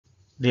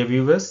Dear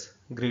viewers,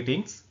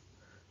 greetings.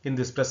 In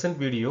this present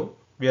video,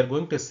 we are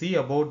going to see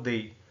about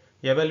the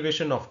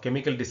evaluation of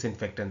chemical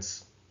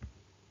disinfectants.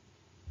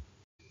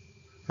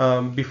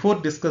 Before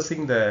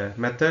discussing the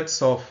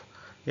methods of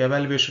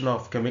evaluation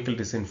of chemical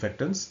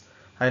disinfectants,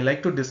 I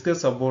like to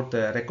discuss about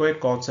the required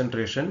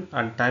concentration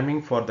and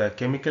timing for the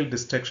chemical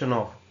destruction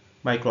of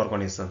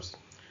microorganisms.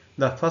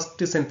 The first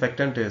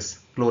disinfectant is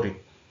chlorine.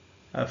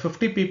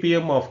 50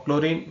 ppm of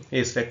chlorine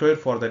is required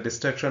for the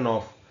destruction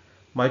of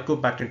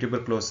Mycobacterium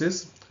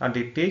tuberculosis and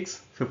it takes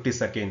 50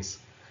 seconds.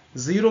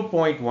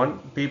 0.1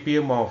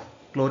 ppm of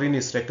chlorine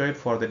is required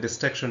for the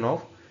destruction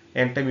of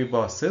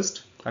Entamoeba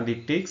cyst and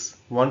it takes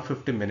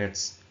 150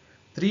 minutes.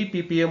 3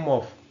 ppm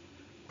of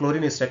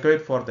chlorine is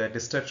required for the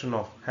destruction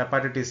of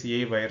hepatitis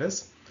A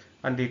virus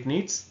and it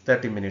needs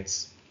 30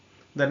 minutes.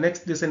 The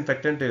next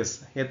disinfectant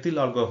is ethyl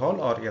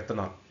alcohol or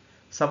ethanol.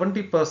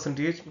 70%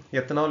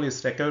 ethanol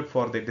is required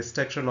for the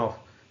destruction of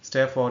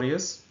Staph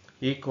aureus,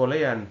 E.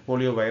 coli and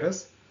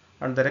poliovirus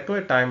and the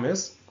required time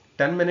is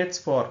 10 minutes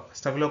for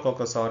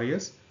Staphylococcus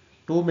aureus,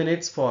 2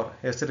 minutes for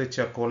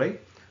Escherichia coli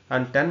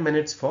and 10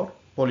 minutes for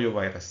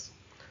poliovirus.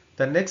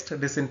 The next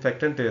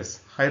disinfectant is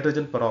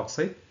hydrogen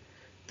peroxide.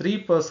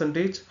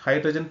 3%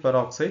 hydrogen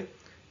peroxide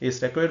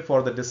is required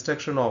for the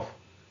destruction of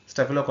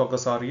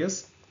Staphylococcus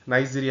aureus,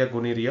 Neisseria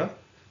gonorrhea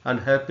and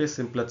herpes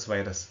simplex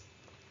virus.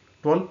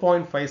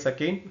 12.5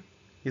 seconds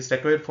is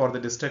required for the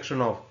destruction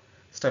of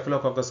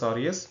Staphylococcus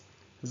aureus.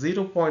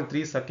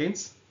 0.3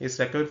 seconds is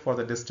required for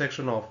the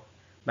destruction of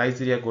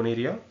Neisseria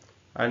gonorrhea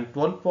and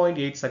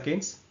 12.8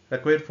 seconds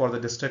required for the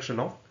destruction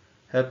of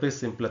herpes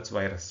simplex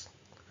virus.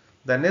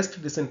 The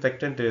next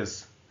disinfectant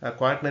is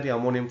quaternary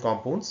ammonium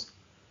compounds.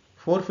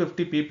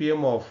 450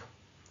 ppm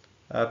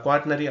of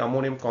quaternary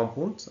ammonium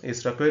compounds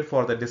is required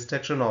for the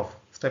destruction of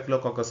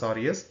Staphylococcus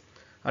aureus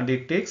and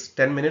it takes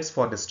 10 minutes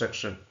for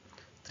destruction.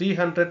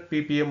 300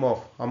 ppm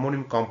of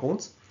ammonium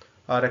compounds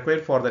are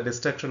required for the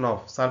destruction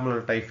of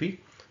Salmonella typhi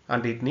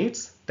and it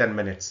needs 10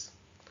 minutes.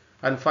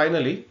 And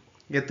finally,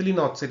 ethylene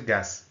oxide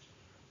gas.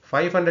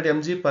 500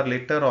 mg per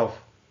liter of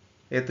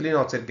ethylene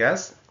oxide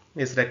gas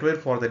is required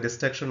for the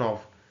destruction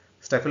of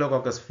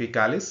Staphylococcus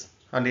faecalis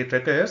and it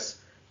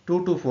requires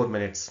 2 to 4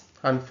 minutes.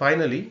 And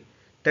finally,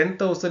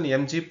 10,000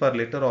 mg per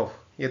liter of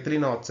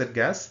ethylene oxide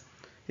gas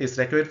is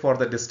required for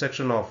the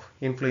destruction of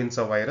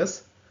influenza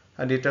virus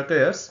and it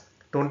requires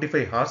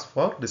 25 hours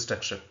for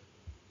destruction.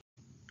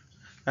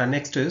 And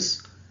next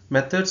is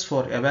methods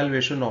for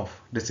evaluation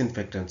of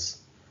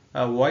disinfectants.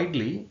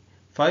 Widely,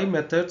 5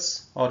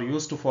 methods are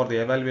used for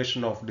the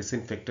evaluation of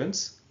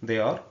disinfectants. They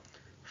are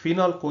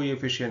Phenol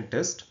Coefficient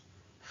test,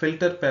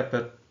 filter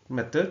paper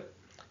method,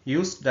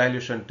 used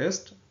dilution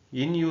test,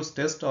 in-use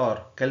test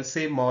or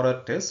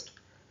Kelsey-Maurer test,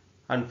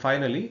 and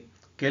finally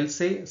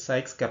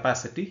Kelsey-Sykes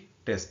capacity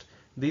test.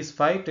 These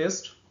 5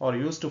 tests are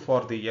used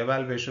for the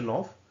evaluation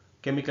of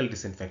chemical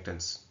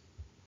disinfectants.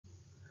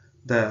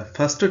 The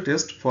first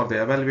test for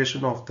the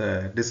evaluation of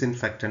the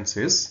disinfectants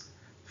is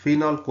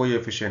Phenol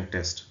Coefficient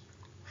test.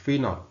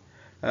 Phenol.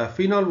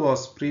 Phenol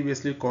was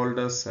previously called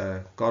as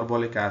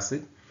carbolic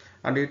acid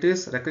and it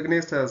is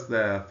recognized as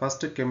the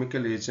first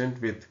chemical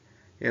agent with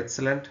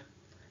excellent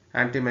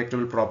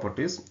antimicrobial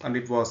properties and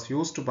it was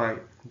used by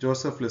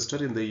Joseph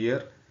Lister in the year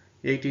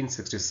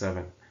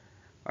 1867.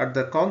 At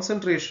the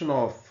concentration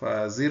of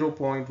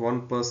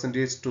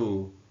 0.1%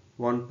 to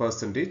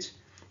 1%,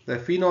 the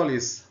phenol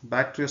is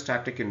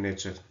bacteriostatic in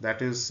nature.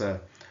 That is,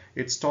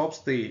 it stops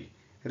the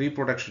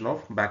reproduction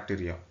of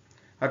bacteria.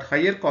 At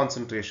higher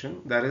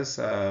concentration, that is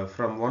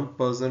from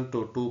 1%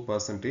 to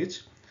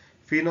 2%,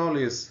 phenol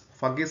is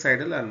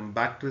fungicidal and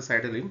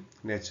bactericidal in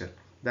nature.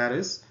 That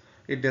is,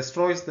 it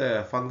destroys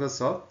the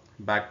fungus or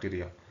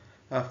bacteria.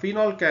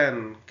 Phenol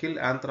can kill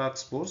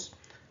anthrax spores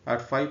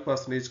at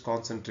 5%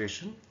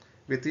 concentration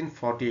within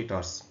 48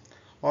 hours.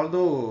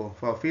 Although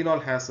phenol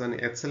has an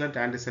excellent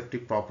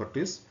antiseptic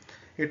properties,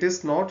 it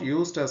is not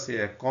used as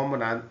a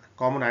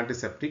common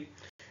antiseptic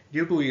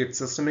due to its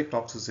systemic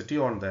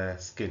toxicity on the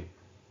skin.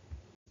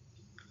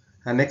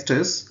 And next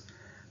is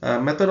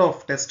method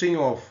of testing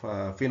of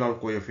phenol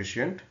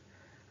coefficient.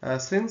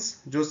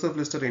 Since Joseph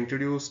Lister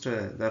introduced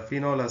the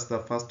phenol as the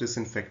first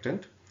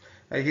disinfectant,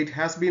 it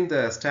has been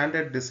the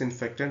standard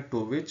disinfectant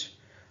to which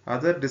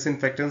other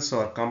disinfectants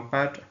are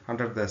compared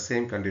under the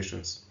same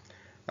conditions.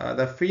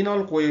 The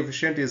phenol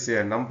coefficient is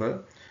a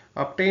number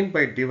obtained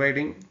by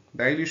dividing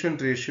dilution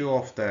ratio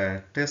of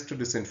the test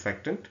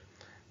disinfectant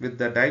with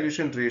the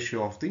dilution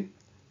ratio of the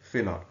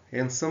phenol.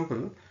 In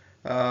simple,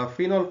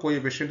 phenol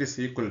coefficient is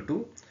equal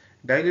to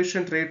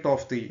dilution rate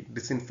of the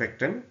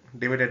disinfectant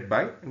divided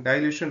by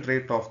dilution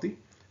rate of the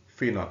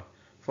phenol.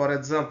 For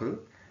example,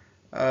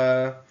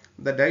 the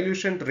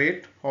dilution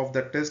rate of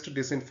the test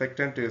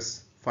disinfectant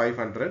is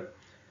 500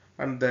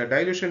 and the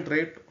dilution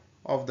rate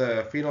of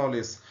the phenol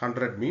is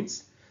 100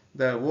 means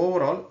the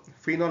overall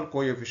phenol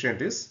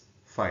coefficient is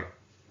 5.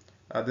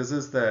 This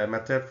is the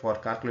method for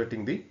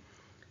calculating the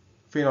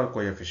phenol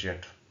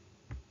coefficient.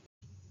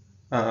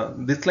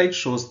 This slide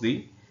shows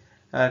the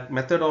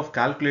method of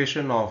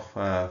calculation of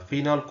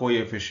phenol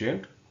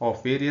coefficient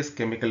of various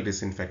chemical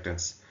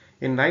disinfectants.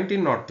 In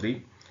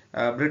 1903,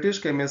 British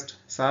chemist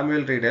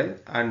Samuel Riddell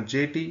and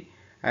J.T.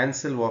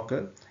 Ansel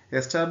Walker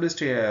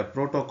established a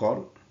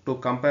protocol to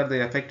compare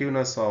the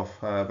effectiveness of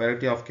a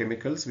variety of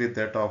chemicals with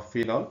that of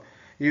phenol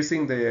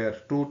using their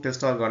two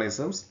test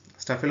organisms,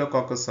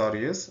 Staphylococcus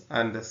aureus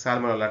and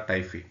Salmonella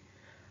typhi.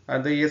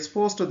 And they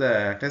exposed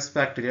the test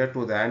bacteria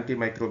to the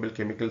antimicrobial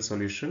chemical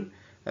solution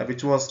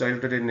which was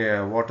diluted in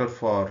water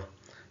for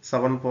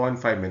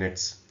 7.5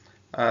 minutes.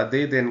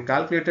 They then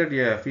calculated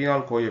a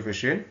phenol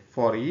coefficient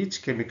for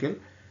each chemical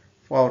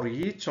for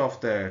each of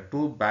the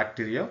two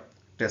bacteria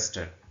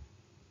tested.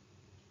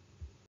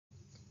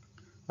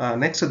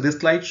 Next, this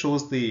slide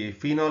shows the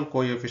phenol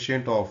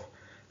coefficient of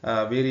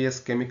various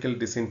chemical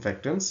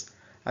disinfectants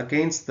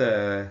against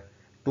the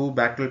two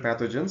bacterial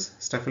pathogens,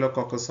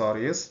 Staphylococcus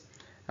aureus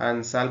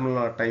and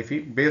Salmonella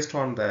typhi, based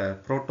on the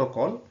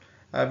protocol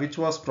which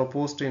was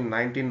proposed in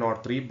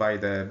 1903 by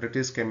the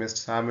British chemist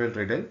Samuel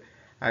Riddell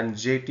and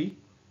J.T.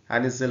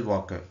 Ansel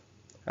Walker.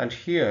 And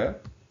here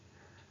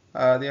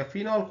the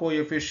phenol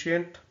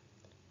coefficient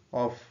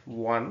of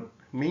 1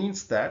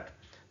 means that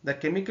the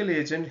chemical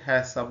agent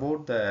has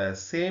about the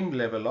same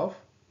level of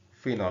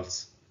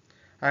phenols.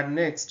 And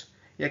next,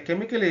 a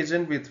chemical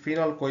agent with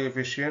phenol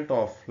coefficient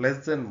of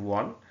less than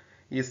 1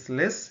 is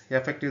less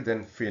effective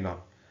than phenol.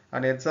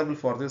 An example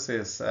for this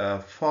is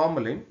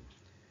formalin.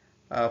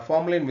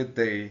 Formalin with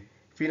the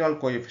phenol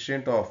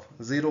coefficient of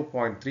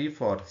 0.3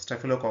 for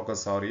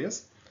Staphylococcus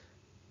aureus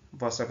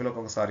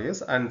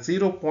and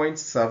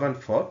 0.7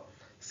 for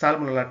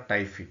Salmonella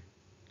typhi.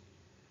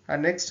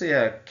 And next,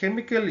 a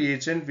chemical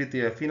agent with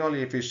a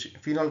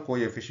phenol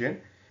coefficient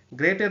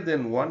greater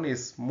than 1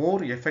 is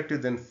more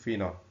effective than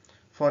phenol.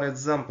 For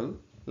example,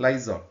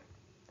 Lysol.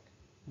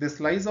 This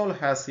Lysol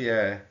has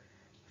a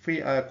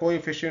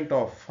coefficient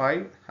of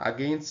 5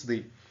 against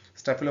the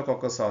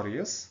Staphylococcus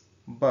aureus,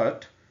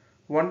 but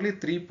only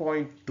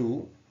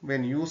 3.2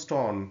 when used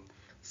on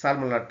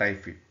Salmonella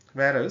typhi,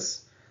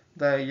 whereas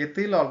the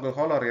ethyl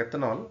alcohol or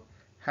ethanol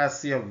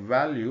has a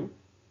value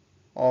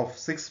of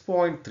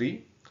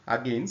 6.3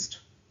 against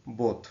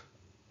both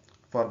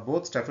for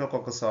both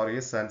Staphylococcus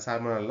aureus and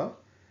Salmonella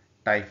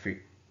typhi.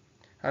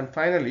 And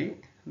finally,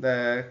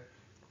 the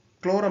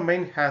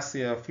chloramine has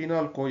a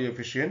phenol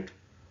coefficient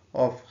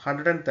of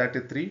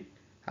 133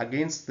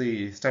 against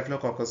the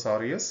Staphylococcus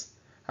aureus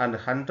and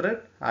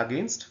 100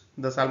 against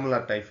the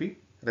Salmonella typhi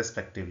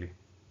respectively.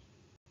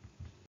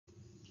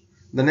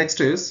 The next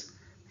is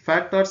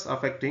factors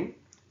affecting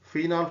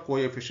phenol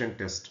coefficient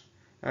test.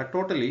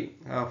 Totally,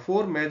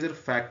 4 major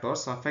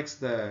factors affects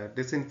the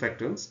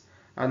disinfectants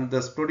and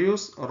thus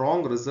produce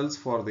wrong results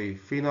for the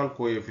phenol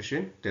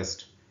coefficient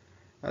test.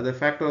 The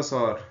factors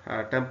are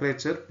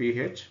temperature,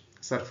 pH,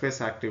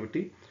 surface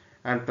activity,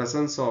 and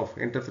presence of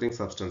interfering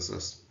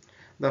substances.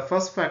 The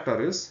first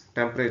factor is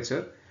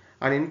temperature.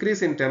 An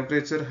increase in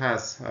temperature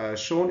has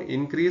shown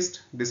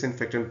increased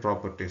disinfectant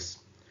properties.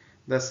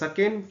 The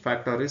second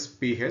factor is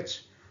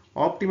pH.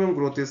 Optimum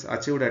growth is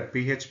achieved at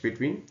pH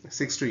between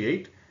 6 to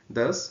 8.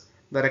 Thus,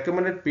 the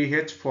recommended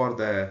pH for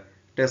the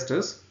test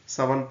is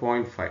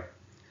 7.5.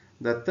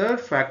 The third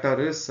factor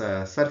is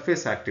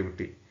surface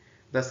activity.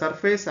 The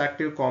surface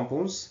active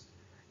compounds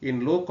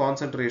in low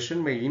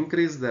concentration may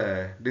increase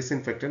the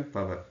disinfectant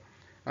power.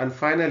 And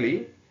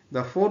finally,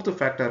 the fourth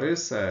factor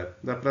is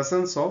the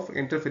presence of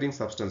interfering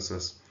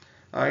substances.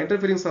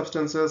 Interfering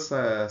substances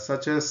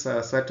such as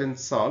certain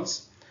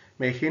salts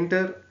may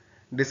hinder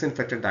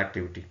disinfectant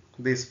activity.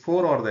 These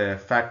 4 are the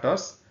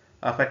factors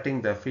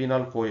affecting the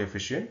phenol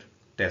coefficient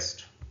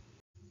test.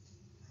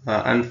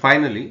 And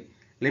finally,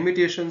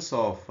 limitations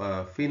of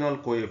phenol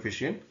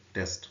coefficient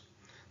test.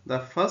 The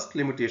first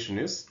limitation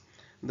is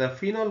the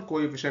phenol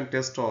coefficient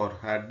test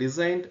are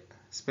designed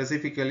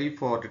specifically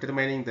for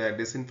determining the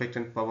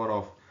disinfectant power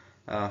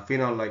of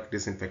phenol-like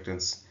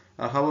disinfectants.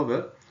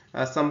 However,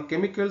 some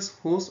chemicals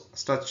whose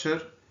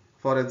structure,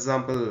 for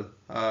example,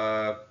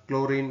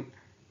 chlorine,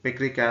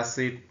 picric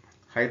acid,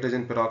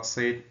 hydrogen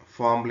peroxide,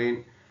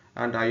 formalin,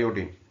 and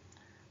iodine,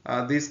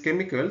 these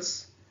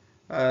chemicals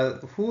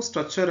whose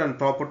structure and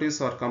properties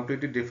are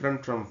completely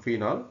different from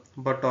phenol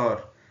but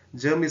are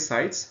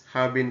germicides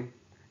have been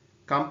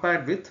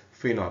compared with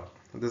phenol.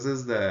 This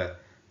is the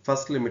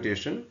first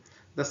limitation.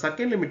 The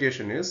second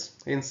limitation is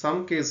in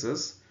some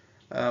cases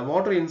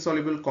water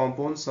insoluble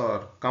compounds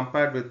are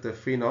compared with the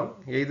phenol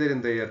either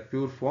in their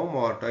pure form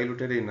or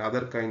diluted in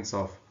other kinds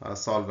of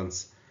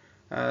solvents.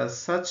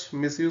 Such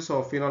misuse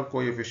of phenol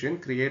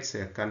coefficient creates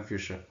a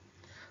confusion.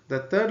 The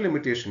third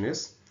limitation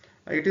is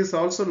it is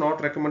also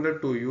not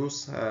recommended to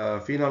use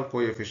phenol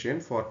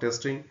coefficient for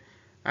testing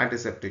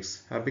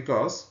antiseptics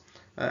because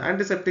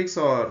antiseptics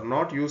are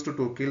not used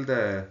to kill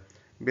the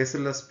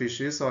Bacillus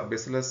species or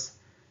Bacillus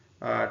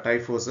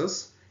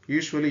typhosus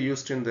usually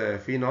used in the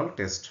phenol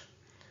test.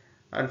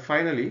 And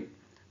finally,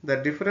 the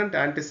different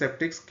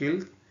antiseptics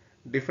kill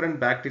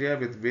different bacteria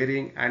with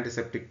varying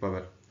antiseptic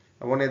power.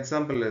 One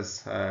example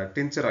is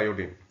tincture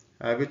iodine,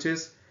 which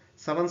is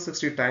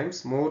 760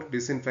 times more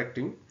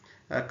disinfecting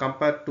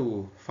compared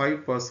to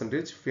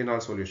 5% phenol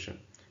solution.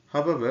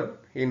 However,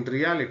 in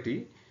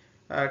reality,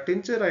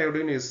 Tincture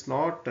iodine is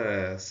not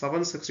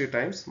 760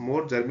 times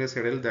more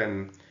germicidal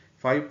than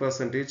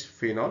 5%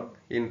 phenol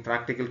in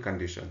practical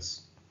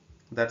conditions.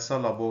 That's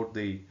all about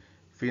the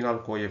phenol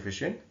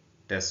coefficient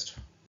test.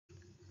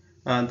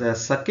 And the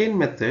second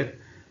method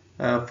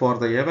for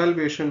the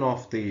evaluation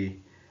of the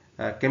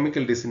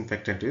chemical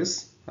disinfectant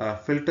is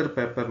filter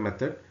paper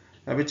method,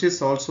 which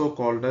is also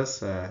called as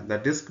the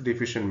disc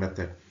diffusion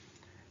method.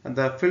 And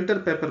the filter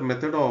paper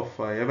method of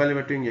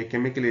evaluating a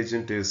chemical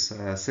agent is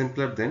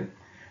simpler than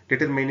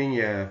determining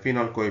a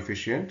phenol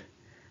coefficient,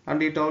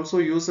 and it also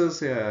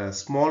uses a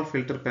small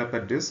filter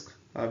paper disc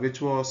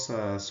which was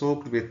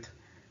soaked with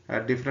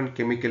different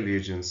chemical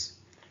reagents.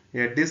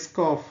 A disc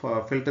of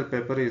filter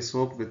paper is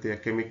soaked with a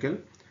chemical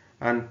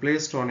and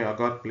placed on a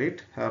agar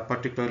plate,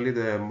 particularly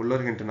the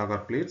Muller-Hinton agar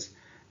plates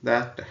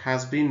that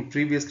has been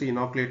previously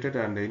inoculated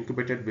and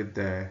incubated with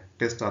the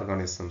test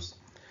organisms.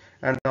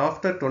 And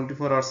after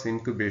 24 hours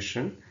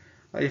incubation,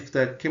 if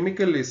the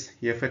chemical is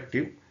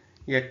effective,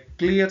 a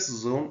clear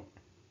zone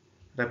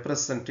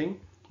representing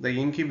the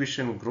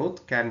incubation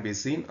growth can be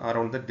seen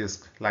around the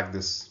disc like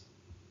this.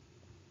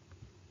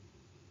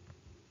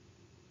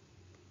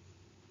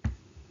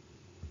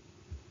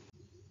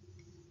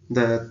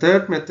 The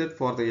third method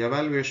for the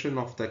evaluation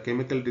of the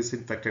chemical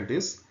disinfectant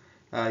is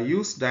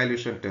use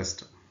dilution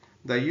test.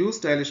 The use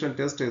dilution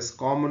test is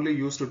commonly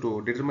used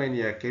to determine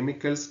a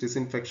chemical's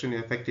disinfection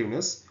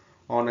effectiveness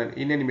on an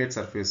inanimate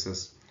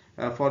surfaces.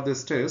 For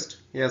this test,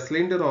 a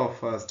cylinder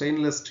of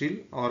stainless steel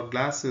or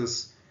glass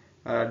is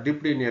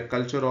dipped in a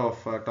culture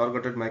of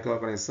targeted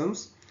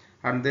microorganisms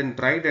and then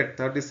dried at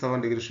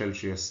 37 degrees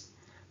Celsius.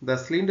 The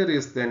cylinder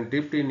is then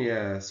dipped in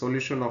a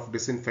solution of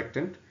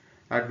disinfectant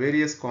at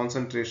various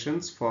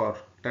concentrations for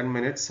 10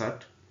 minutes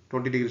at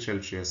 20 degrees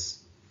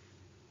Celsius.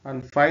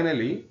 And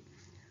finally,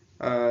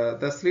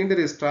 the cylinder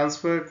is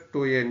transferred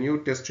to a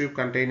new test tube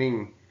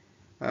containing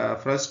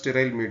fresh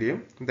sterile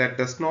medium that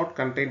does not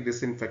contain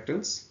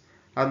disinfectants,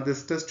 and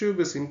this test tube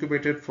is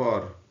incubated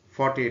for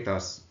 48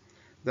 hours.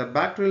 The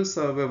bacterial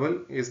survival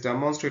is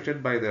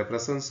demonstrated by the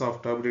presence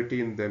of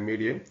turbidity in the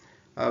medium,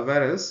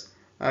 whereas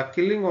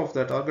killing of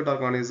the target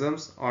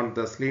organisms on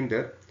the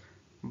cylinder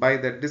by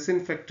the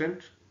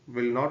disinfectant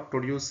will not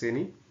produce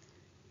any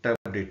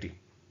turbidity.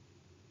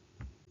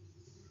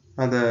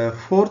 And the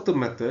fourth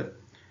method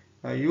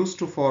used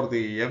for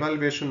the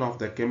evaluation of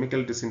the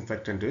chemical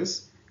disinfectant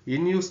is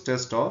in-use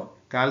test or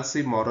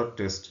calcium-Maurer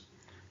test.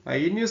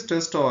 In-use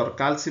test or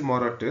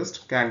calcium-Maurer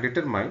test can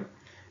determine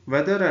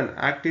whether an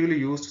actively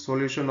used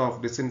solution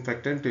of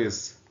disinfectant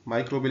is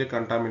microbially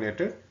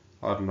contaminated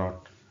or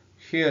not.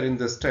 Here in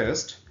this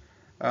test,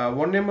 1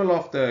 ml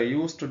of the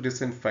used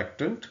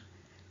disinfectant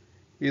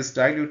is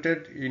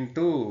diluted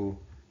into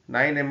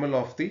 9 ml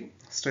of the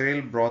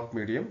sterile broth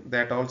medium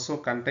that also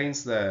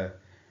contains the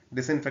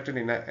disinfectant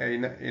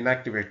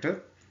inactivator,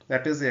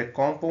 that is a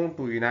compound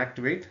to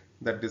inactivate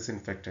the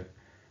disinfectant.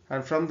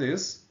 And from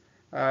this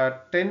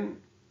 10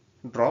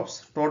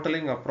 drops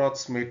totaling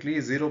approximately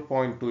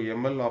 0.2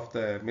 ml of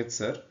the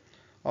mixture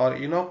are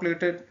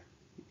inoculated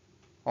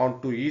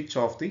onto each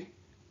of the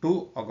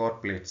 2 agar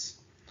plates.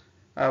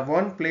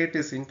 One plate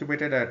is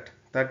incubated at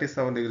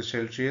 37 degrees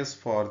Celsius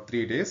for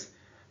 3 days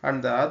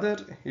and the other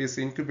is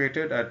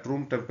incubated at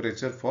room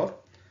temperature for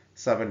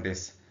 7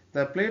 days.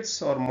 The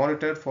plates are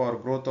monitored for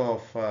growth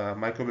of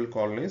microbial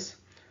colonies,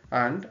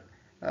 and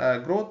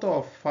growth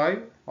of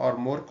 5 or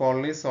more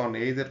colonies on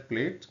either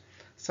plate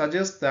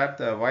suggests that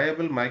the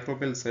viable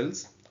microbial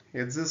cells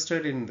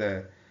existed in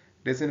the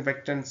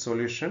disinfectant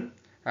solution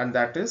and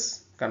that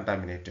is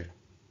contaminated.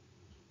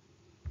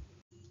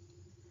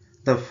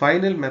 The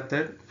final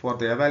method for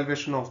the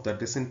evaluation of the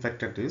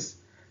disinfectant is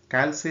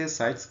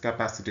Calcey-Sykes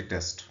capacity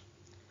test.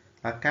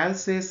 A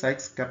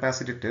Calcey-Sykes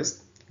capacity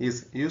test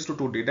is used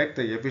to detect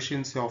the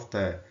efficiency of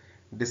the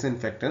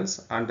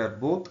disinfectants under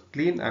both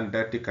clean and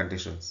dirty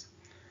conditions.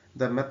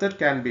 The method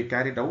can be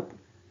carried out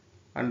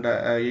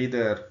under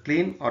either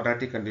clean or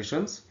dirty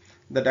conditions.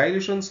 The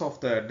dilutions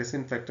of the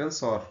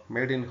disinfectants are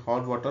made in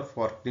hot water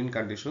for clean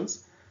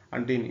conditions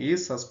and in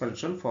yeast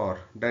suspension for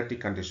dirty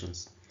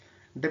conditions.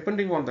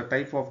 Depending on the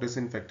type of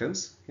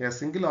disinfectants, a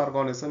single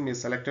organism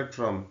is selected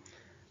from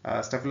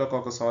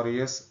Staphylococcus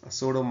aureus,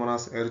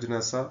 Pseudomonas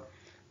aeruginosa,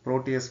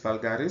 Proteus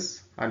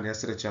vulgaris and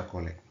Escherichia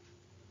coli.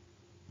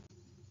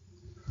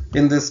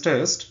 In this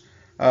test,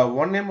 1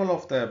 ml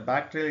of the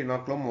bacterial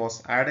inoculum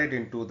was added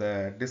into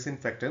the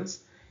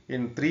disinfectants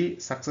in 3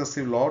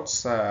 successive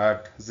lots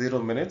at 0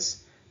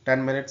 minutes,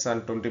 10 minutes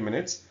and 20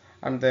 minutes,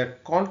 and the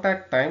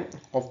contact time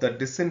of the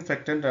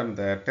disinfectant and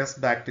the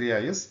test bacteria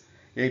is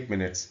 8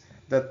 minutes.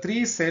 The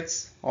 3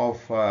 sets of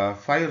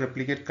 5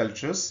 replicate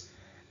cultures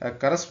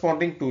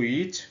corresponding to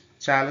each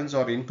challenge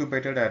are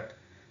incubated at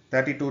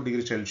 32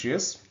 degrees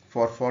Celsius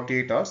for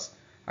 48 hours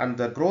and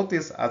the growth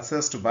is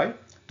assessed by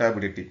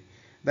turbidity.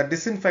 The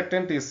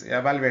disinfectant is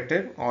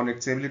evaluated on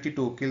its ability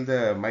to kill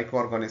the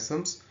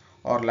microorganisms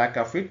or lack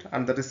of it,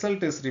 and the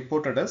result is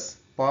reported as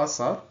pass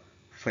or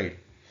fail.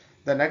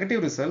 The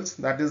negative results,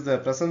 that is the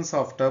presence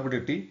of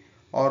turbidity,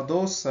 are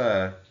those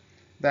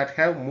that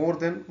have more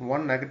than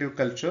one negative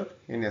culture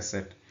in a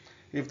set.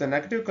 If the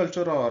negative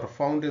culture are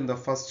found in the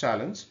first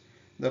challenge,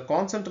 the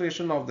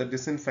concentration of the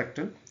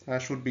disinfectant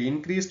should be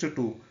increased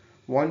to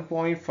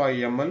 1.5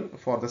 ml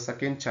for the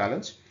second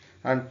challenge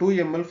and 2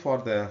 ml for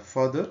the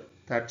further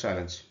third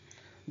challenge.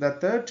 The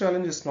third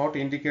challenge is not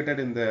indicated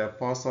in the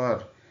pass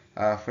or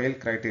fail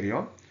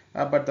criterion,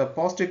 but the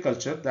positive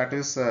culture, that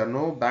is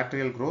no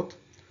bacterial growth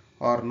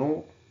or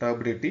no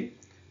turbidity,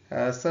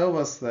 serve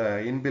as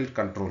the inbuilt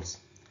controls.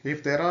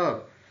 If there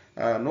are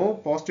no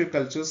positive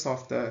cultures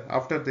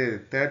after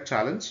the third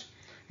challenge,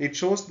 it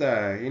shows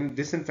the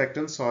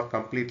disinfectants are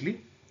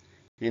completely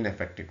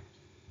ineffective.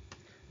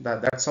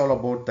 That's all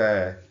about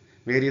the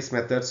various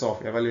methods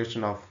of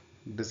evaluation of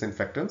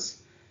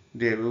disinfectants.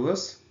 Dear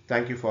viewers,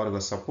 thank you for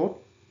your support.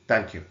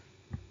 Thank you.